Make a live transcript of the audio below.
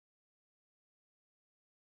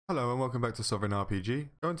Hello and welcome back to Sovereign RPG.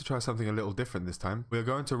 Going to try something a little different this time. We are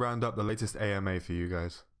going to round up the latest AMA for you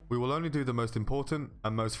guys. We will only do the most important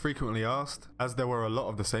and most frequently asked, as there were a lot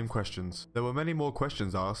of the same questions. There were many more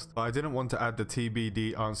questions asked, but I didn't want to add the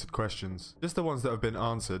TBD answered questions, just the ones that have been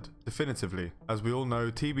answered definitively. As we all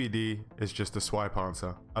know, TBD is just a swipe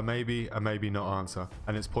answer, a maybe not answer,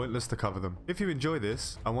 and it's pointless to cover them. If you enjoy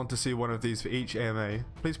this and want to see one of these for each AMA,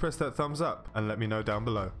 please press that thumbs up and let me know down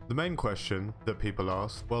below. The main question that people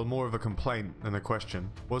asked, well, more of a complaint than a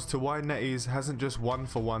question, was to why NetEase hasn't just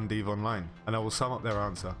one-for-one EVE Online, and I will sum up their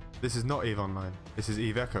answer. This is not EVE Online, this is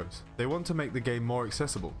EVE Echoes. They want to make the game more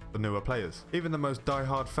accessible for newer players. Even the most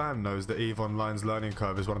die-hard fan knows that EVE Online's learning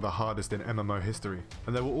curve is one of the hardest in MMO history,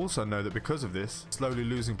 and they will also know that because of this, slowly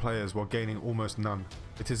losing players while gaining almost none.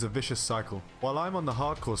 It is a vicious cycle. While I'm on the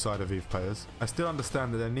hardcore side of EVE players, I still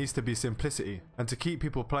understand that there needs to be simplicity, and to keep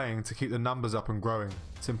people playing to keep the numbers up and growing.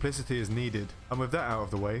 Simplicity is needed, and with that out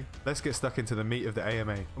of the way, let's get stuck into the meat of the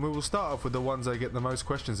AMA, and we will start off with the ones I get the most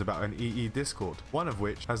questions about in EE Discord, one of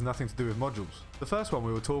which has nothing to do with modules. The first one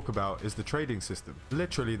we will talk about is the trading system.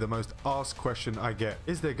 Literally the most asked question I get,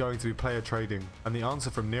 is there going to be player trading? And the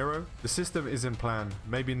answer from Nero, the system is in plan,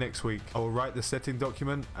 maybe next week. I will write the setting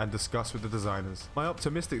document and discuss with the designers. My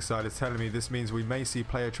optimistic side is telling me this means we may see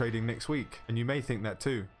player trading next week, and you may think that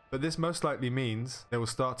too. But this most likely means they will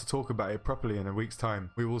start to talk about it properly in a week's time.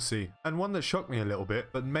 We will see. And one that shocked me a little bit,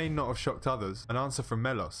 but may not have shocked others, an answer from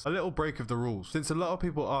Melos. A little break of the rules. Since a lot of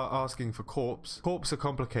people are asking for corps are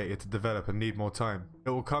complicated to develop and need more time. It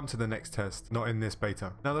will come to the next test, not in this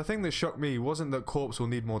beta. Now the thing that shocked me wasn't that corps will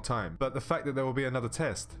need more time, but the fact that there will be another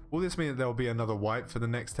test. Will this mean that there will be another wipe for the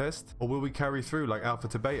next test? Or will we carry through like alpha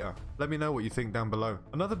to beta? Let me know what you think down below.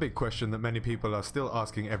 Another big question that many people are still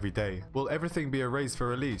asking every day. Will everything be erased for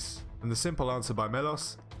release? And the simple answer by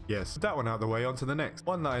Melos, yes. With that one out of the way, on to the next.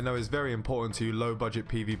 One that I know is very important to you low budget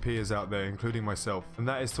PvPers out there, including myself, and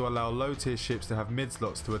that is to allow low tier ships to have mid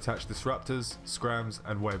slots to attach disruptors, scrams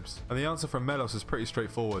and webs. And the answer from Melos is pretty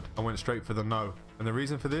straightforward. I went straight for the no. And the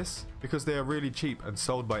reason for this? Because they are really cheap and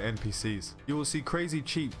sold by NPCs. You will see crazy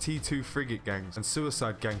cheap T2 frigate gangs and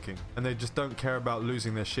suicide ganking, and they just don't care about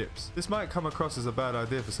losing their ships. This might come across as a bad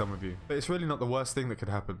idea for some of you, but it's really not the worst thing that could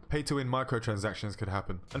happen. Pay to win microtransactions could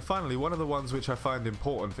happen. And finally, one of the ones which I find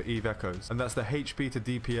important for EVE Echoes, and that's the HP to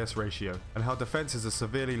DPS ratio, and how defenses are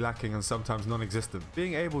severely lacking and sometimes non-existent.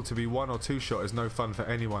 Being able to be one or two shot is no fun for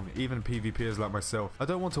anyone, even PvPers like myself. I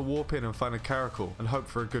don't want to warp in and find a caracal and hope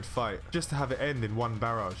for a good fight, just to have it end in one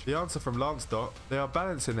barrage. The answer from Lance Dot, they are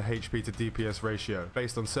balancing the HP to DPS ratio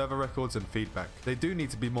based on server records and feedback. They do need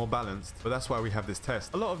to be more balanced, but that's why we have this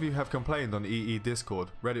test. A lot of you have complained on EE Discord,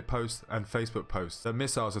 Reddit posts and Facebook posts that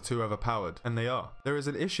missiles are too overpowered, and they are. There is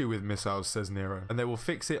an issue with missiles, says Nero, and they will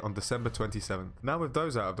fix it on December 27th. Now with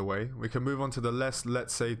those out of the way, we can move on to the less,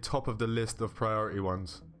 let's say, top of the list of priority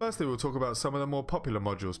ones. Firstly, we'll talk about some of the more popular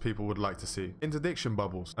modules people would like to see. Interdiction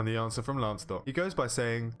bubbles, and the answer from Lance Dot. He goes by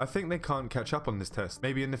saying, I think they can't catch up on this test,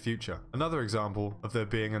 maybe in the future. Another example of there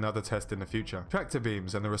being another test in the future. Tractor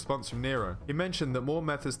beams and the response from Nero. He mentioned that more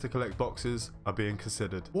methods to collect boxes are being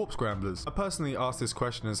considered. Warp scramblers. I personally asked this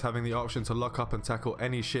question as having the option to lock up and tackle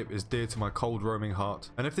any ship is dear to my cold roaming heart.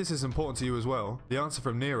 And if this is important to you as well, the answer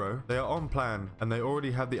from Nero, they are on plan and they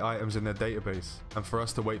already have the items in their database, and for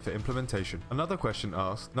us to wait for implementation. Another question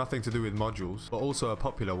asked, nothing to do with modules, but also a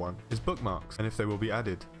popular one, is bookmarks, and if they will be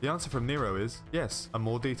added. The answer from Nero is yes, and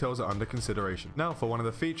more details are under consideration. Now for one of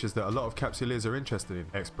the features that a lot of capsuleers are interested in,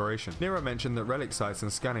 exploration. Nero mentioned that relic sites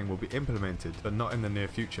and scanning will be implemented, but not in the near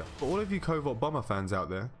future. For all of you Covert Bomber fans out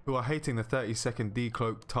there, who are hating the 30-second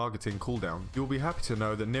decloak targeting cooldown, you will be happy to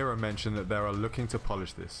know that Nero mentioned that they are looking to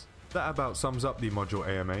polish this. That about sums up the module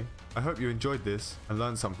AMA. I hope you enjoyed this and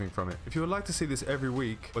learned something from it. If you would like to see this every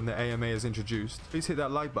week when the AMA is introduced, please hit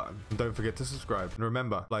that like button and don't forget to subscribe. And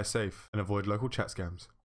remember, fly safe and avoid local chat scams.